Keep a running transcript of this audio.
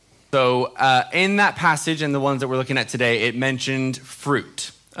So in that passage and the ones that we're looking at today, it mentioned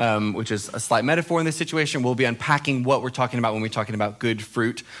fruit, which is a slight metaphor in this situation. We'll be unpacking what we're talking about when we're talking about good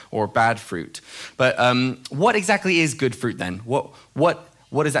fruit or bad fruit. But what exactly is good fruit then? What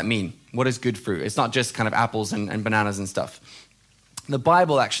does that mean? What is good fruit? It's not just kind of apples and bananas and stuff. The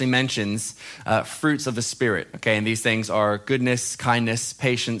Bible actually mentions fruits of the Spirit, okay? And these things are goodness, kindness,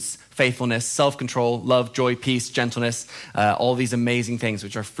 patience, faithfulness, self-control, love, joy, peace, gentleness, all these amazing things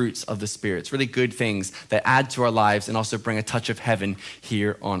which are fruits of the Spirit. It's really good things that add to our lives and also bring a touch of heaven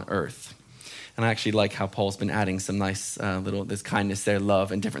here on earth. And I actually like how Paul's been adding some nice there's kindness there,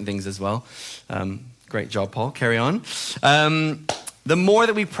 love, and different things as well. Great job, Paul. Carry on. The more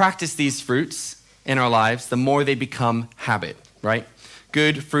that we practice these fruits in our lives, the more they become habit, right?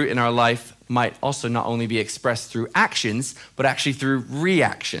 Good fruit in our life might also not only be expressed through actions, but actually through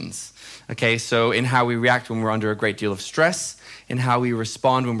reactions. Okay, so in how we react when we're under a great deal of stress, in how we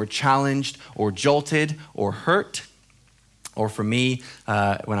respond when we're challenged or jolted or hurt, or for me,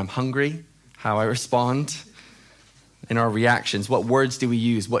 when I'm hungry, how I respond. In our reactions, what words do we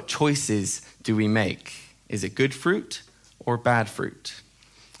use? What choices do we make? Is it good fruit or bad fruit?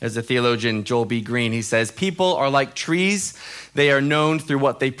 As the theologian Joel B. Green, he says, people are like trees. They are known through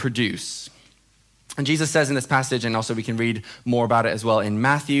what they produce. And Jesus says in this passage, and also we can read more about it as well in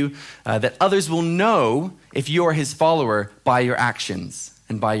Matthew, that others will know if you are his follower by your actions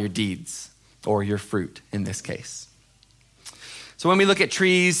and by your deeds, or your fruit in this case. So when we look at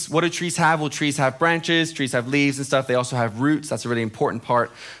trees, what do trees have? Well, trees have branches, trees have leaves and stuff. They also have roots. That's a really important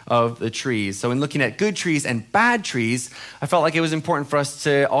part of the trees. So in looking at good trees and bad trees, I felt like it was important for us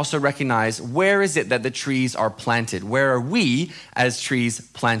to also recognize where is it that the trees are planted? Where are we as trees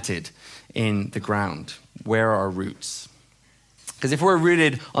planted in the ground? Where are our roots? Because if we're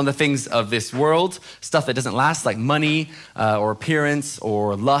rooted on the things of this world, stuff that doesn't last like money or appearance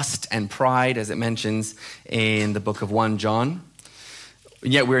or lust and pride, as it mentions in the book of 1 John,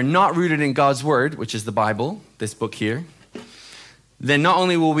 and yet we're not rooted in God's word, which is the Bible, this book here, then not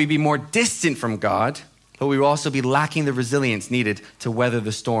only will we be more distant from God, but we will also be lacking the resilience needed to weather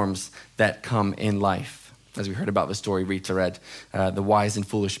the storms that come in life. As we heard about the story Rita read, the wise and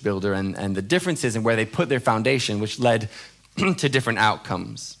foolish builder, and the differences in where they put their foundation, which led to different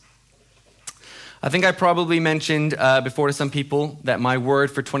outcomes. I think I probably mentioned before to some people that my word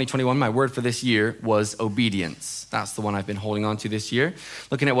for 2021, my word for this year was obedience. That's the one I've been holding on to this year,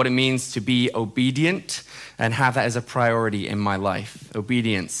 looking at what it means to be obedient and have that as a priority in my life,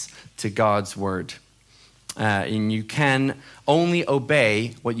 obedience to God's word. And you can only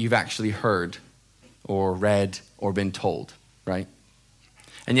obey what you've actually heard or read or been told, right?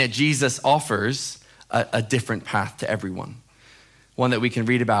 And yet Jesus offers a different path to everyone. One that we can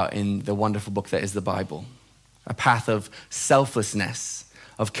read about in the wonderful book that is the Bible. A path of selflessness,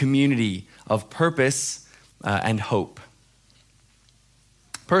 of community, of purpose, and hope.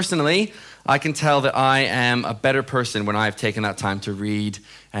 Personally, I can tell that I am a better person when I've taken that time to read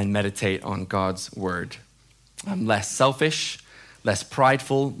and meditate on God's word. I'm less selfish, less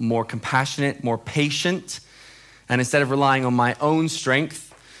prideful, more compassionate, more patient. And instead of relying on my own strength,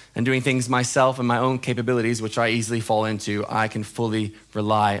 and doing things myself and my own capabilities, which I easily fall into, I can fully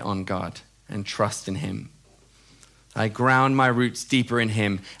rely on God and trust in him. I ground my roots deeper in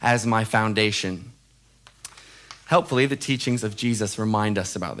him as my foundation. Helpfully, the teachings of Jesus remind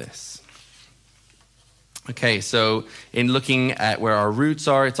us about this. Okay, so in looking at where our roots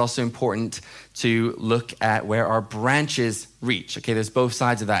are, it's also important to look at where our branches reach. Okay, there's both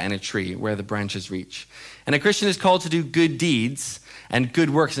sides of that in a tree, where the branches reach. And a Christian is called to do good deeds and good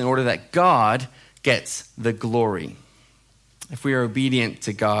works in order that God gets the glory. If we are obedient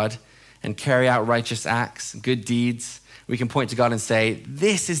to God and carry out righteous acts, good deeds, we can point to God and say,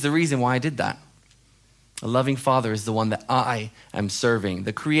 this is the reason why I did that. A loving Father is the one that I am serving.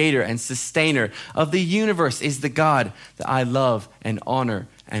 The creator and sustainer of the universe is the God that I love and honor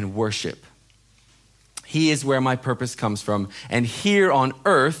and worship. He is where my purpose comes from, and here on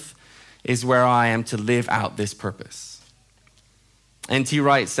earth is where I am to live out this purpose. N.T.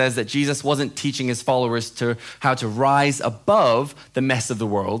 Wright says that Jesus wasn't teaching his followers how to rise above the mess of the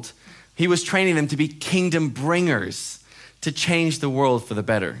world. He was training them to be kingdom bringers, to change the world for the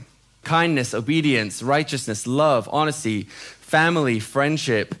better. Kindness, obedience, righteousness, love, honesty, family,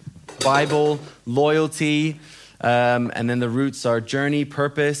 friendship, Bible, loyalty, and then the roots are journey,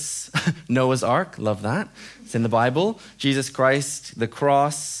 purpose, Noah's Ark, love that. It's in the Bible. Jesus Christ, the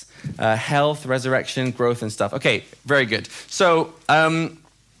cross, health, resurrection, growth, and stuff. Okay, very good. So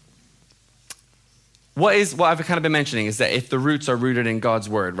what I've kind of been mentioning is that if the roots are rooted in God's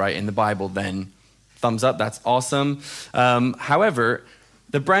word, right, in the Bible, then thumbs up, that's awesome. However,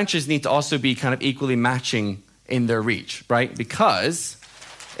 the branches need to also be kind of equally matching in their reach, right? Because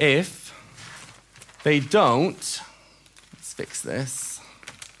if they don't, let's fix this.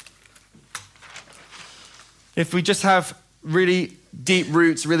 If we just have really deep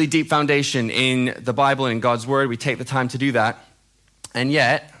roots, really deep foundation in the Bible and in God's word, we take the time to do that, and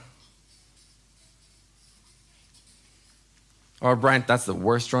yet our branch, that's the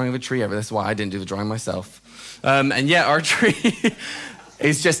worst drawing of a tree ever. That's why I didn't do the drawing myself. And yet our tree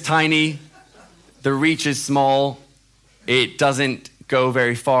is just tiny. The reach is small. It doesn't go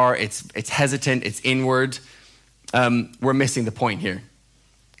very far. It's hesitant. It's inward. We're missing the point here.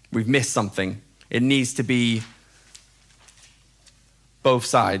 We've missed something. It needs to be both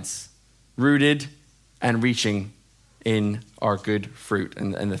sides, rooted and reaching in our good fruit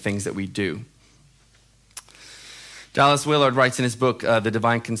and the things that we do. Dallas Willard writes in his book, The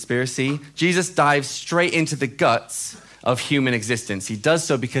Divine Conspiracy, Jesus dives straight into the guts of human existence. He does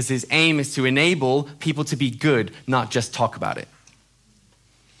so because his aim is to enable people to be good, not just talk about it.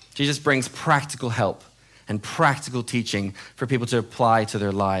 Jesus brings practical help and practical teaching for people to apply to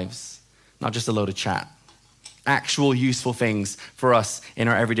their lives, not just a load of chat. Actual useful things for us in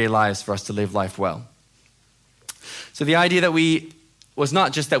our everyday lives for us to live life well. So the idea was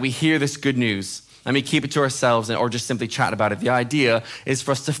not just that we hear this good news and we keep it to ourselves or just simply chat about it. The idea is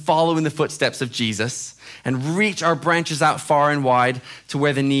for us to follow in the footsteps of Jesus and reach our branches out far and wide to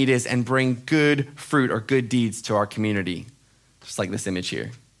where the need is and bring good fruit or good deeds to our community. Just like this image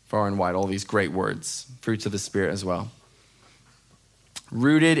here, far and wide, all these great words, fruits of the Spirit as well.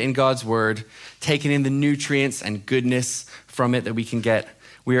 Rooted in God's word, taking in the nutrients and goodness from it that we can get,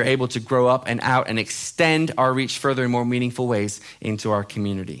 we are able to grow up and out and extend our reach further in more meaningful ways into our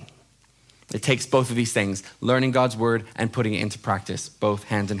community. It takes both of these things, learning God's word and putting it into practice, both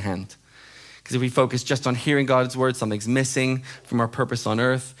hand in hand. Because if we focus just on hearing God's word, something's missing from our purpose on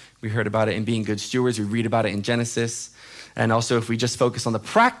earth. We heard about it in being good stewards. We read about it in Genesis. And also if we just focus on the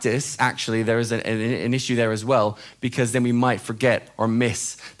practice, actually there is an issue there as well, because then we might forget or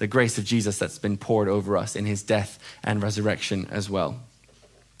miss the grace of Jesus that's been poured over us in his death and resurrection as well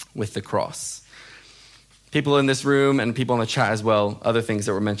with the cross. People in this room and people in the chat as well, other things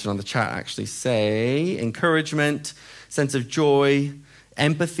that were mentioned on the chat actually say encouragement, sense of joy,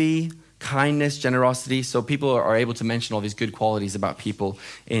 empathy, kindness, generosity. So people are able to mention all these good qualities about people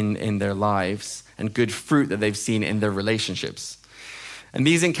in their lives and good fruit that they've seen in their relationships. And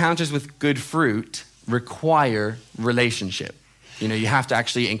these encounters with good fruit require relationship. You know, you have to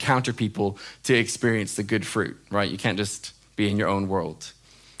actually encounter people to experience the good fruit, right? You can't just be in your own world.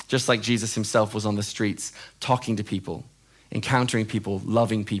 Just like Jesus himself was on the streets, talking to people, encountering people,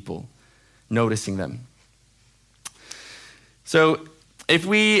 loving people, noticing them. So if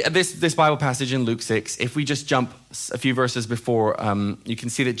this Bible passage in Luke 6, if we just jump a few verses before, you can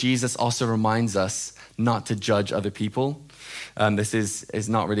see that Jesus also reminds us not to judge other people. This is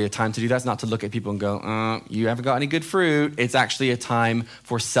not really a time to do that. It's not to look at people and go, you haven't got any good fruit. It's actually a time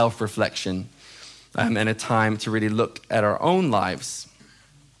for self-reflection and a time to really look at our own lives.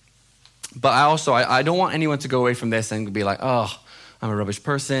 But I don't want anyone to go away from this and be like, oh, I'm a rubbish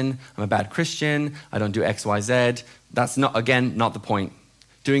person. I'm a bad Christian. I don't do X, Y, Z. That's not the point.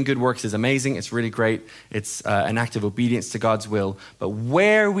 Doing good works is amazing. It's really great. It's an act of obedience to God's will. But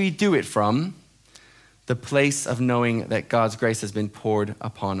where we do it from, the place of knowing that God's grace has been poured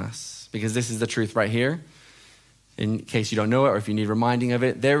upon us. Because this is the truth right here. In case you don't know it or if you need reminding of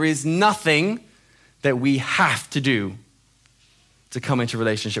it, there is nothing that we have to do to come into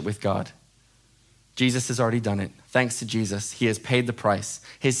relationship with God. Jesus has already done it. Thanks to Jesus, he has paid the price.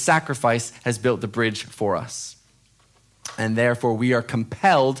 His sacrifice has built the bridge for us. And therefore, we are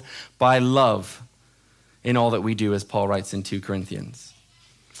compelled by love in all that we do, as Paul writes in 2 Corinthians.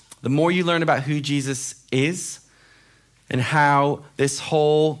 The more you learn about who Jesus is and how this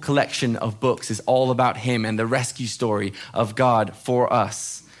whole collection of books is all about him and the rescue story of God for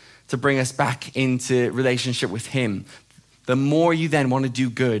us to bring us back into relationship with him, the more you then want to do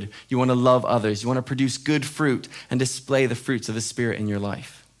good, you want to love others, you want to produce good fruit and display the fruits of the Spirit in your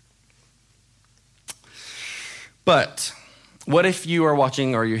life. But what if you are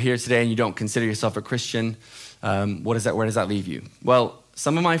watching or you're here today and you don't consider yourself a Christian? Where does that leave you? Well,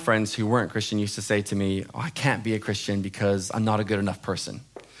 some of my friends who weren't Christian used to say to me, I can't be a Christian because I'm not a good enough person.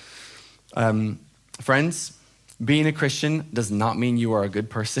 Friends, being a Christian does not mean you are a good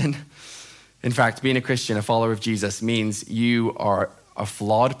person. In fact, being a Christian, a follower of Jesus, means you are a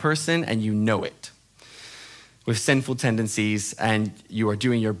flawed person and you know it, with sinful tendencies, and you are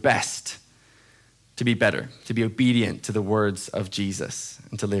doing your best to be better, to be obedient to the words of Jesus,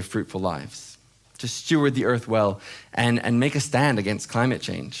 and to live fruitful lives. to steward the earth well, and make a stand against climate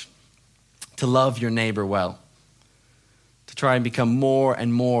change, to love your neighbor well, to try and become more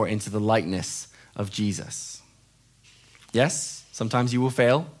and more into the likeness of Jesus. Yes, sometimes you will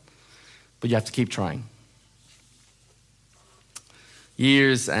fail, but you have to keep trying.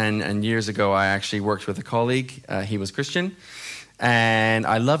 Years and years ago, I actually worked with a colleague. He was Christian, and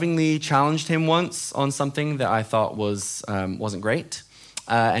I lovingly challenged him once on something that I thought wasn't great.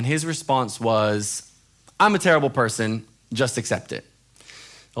 And his response was, "I'm a terrible person, just accept it."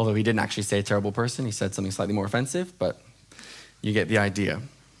 Although he didn't actually say terrible person, he said something slightly more offensive, but you get the idea.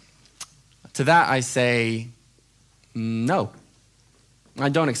 To that I say, no, I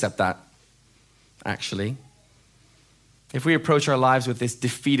don't accept that, actually. If we approach our lives with this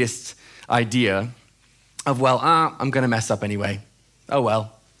defeatist idea of, I'm going to mess up anyway. Oh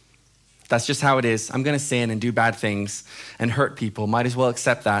well, that's just how it is. I'm going to sin and do bad things and hurt people. Might as well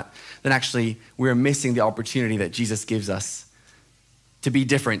accept that. Then actually, we're missing the opportunity that Jesus gives us to be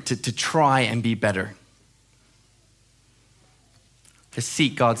different, to try and be better. To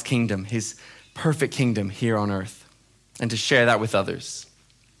seek God's kingdom, his perfect kingdom here on earth, and to share that with others.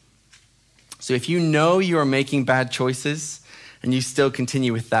 So if you know you are making bad choices and you still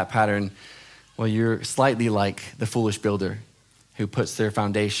continue with that pattern, well, you're slightly like the foolish builder who puts their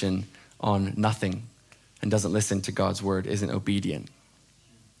foundation on nothing and doesn't listen to God's word, isn't obedient.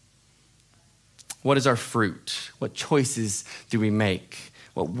 What is our fruit? What choices do we make?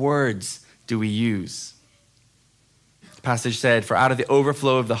 What words do we use? The passage said, "For out of the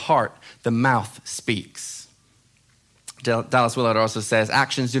overflow of the heart, the mouth speaks." Dallas Willard also says,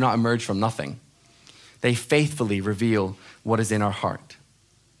 "Actions do not emerge from nothing. They faithfully reveal what is in our heart."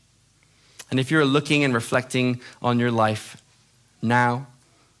 And if you're looking and reflecting on your life now,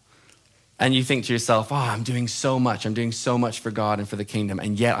 and you think to yourself, I'm doing so much for God and for the kingdom,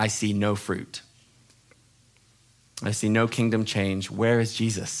 and yet I see no fruit. I see no kingdom change. Where is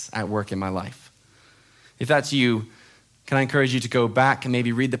Jesus at work in my life? If that's you, can I encourage you to go back and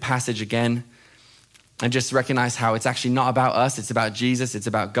maybe read the passage again and just recognize how it's actually not about us, it's about Jesus, it's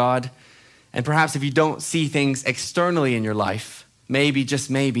about God. And perhaps if you don't see things externally in your life, maybe, just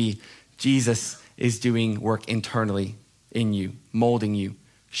maybe, Jesus is doing work internally in you, molding you,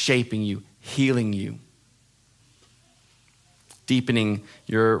 shaping you, healing you, deepening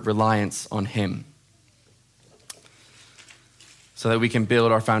your reliance on him, so that we can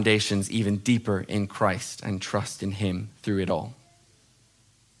build our foundations even deeper in Christ and trust in him through it all.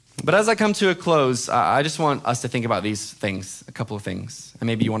 But as I come to a close, I just want us to think about these things, a couple of things. And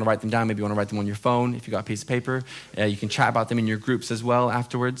maybe you want to write them down, maybe you want to write them on your phone. If you got a piece of paper, you can chat about them in your groups as well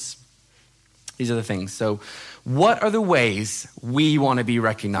afterwards. These are the things. So what are the ways we want to be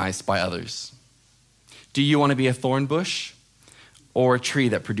recognized by others? Do you want to be a thorn bush or a tree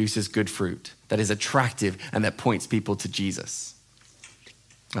that produces good fruit, that is attractive and that points people to Jesus?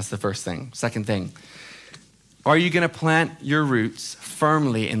 That's the first thing. Second thing, are you going to plant your roots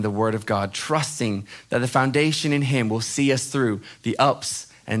firmly in the Word of God, trusting that the foundation in him will see us through the ups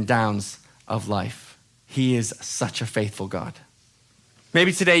and downs of life? He is such a faithful God.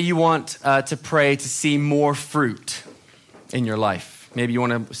 Maybe today you want to pray to see more fruit in your life. Maybe you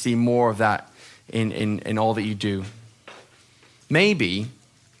want to see more of that in all that you do. Maybe,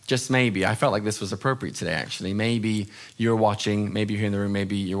 just maybe, I felt like this was appropriate today actually. Maybe you're watching, maybe you're here in the room,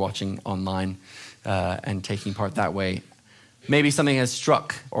 maybe you're watching online and taking part that way. Maybe something has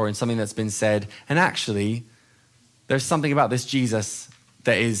struck or in something that's been said, and actually there's something about this Jesus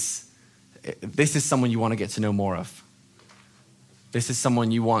that this is someone you want to get to know more of. This is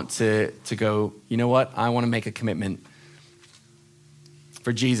someone you want to go, you know what? I want to make a commitment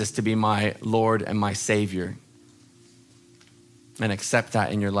for Jesus to be my Lord and my Savior, and accept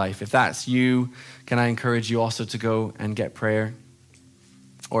that in your life. If that's you, can I encourage you also to go and get prayer?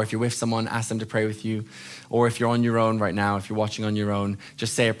 Or if you're with someone, ask them to pray with you. Or if you're on your own right now, if you're watching on your own,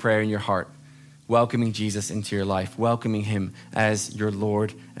 just say a prayer in your heart, welcoming Jesus into your life, welcoming him as your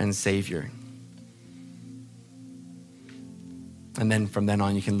Lord and Savior. And then from then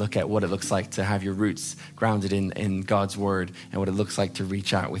on, you can look at what it looks like to have your roots grounded in God's word and what it looks like to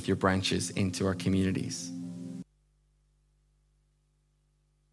reach out with your branches into our communities.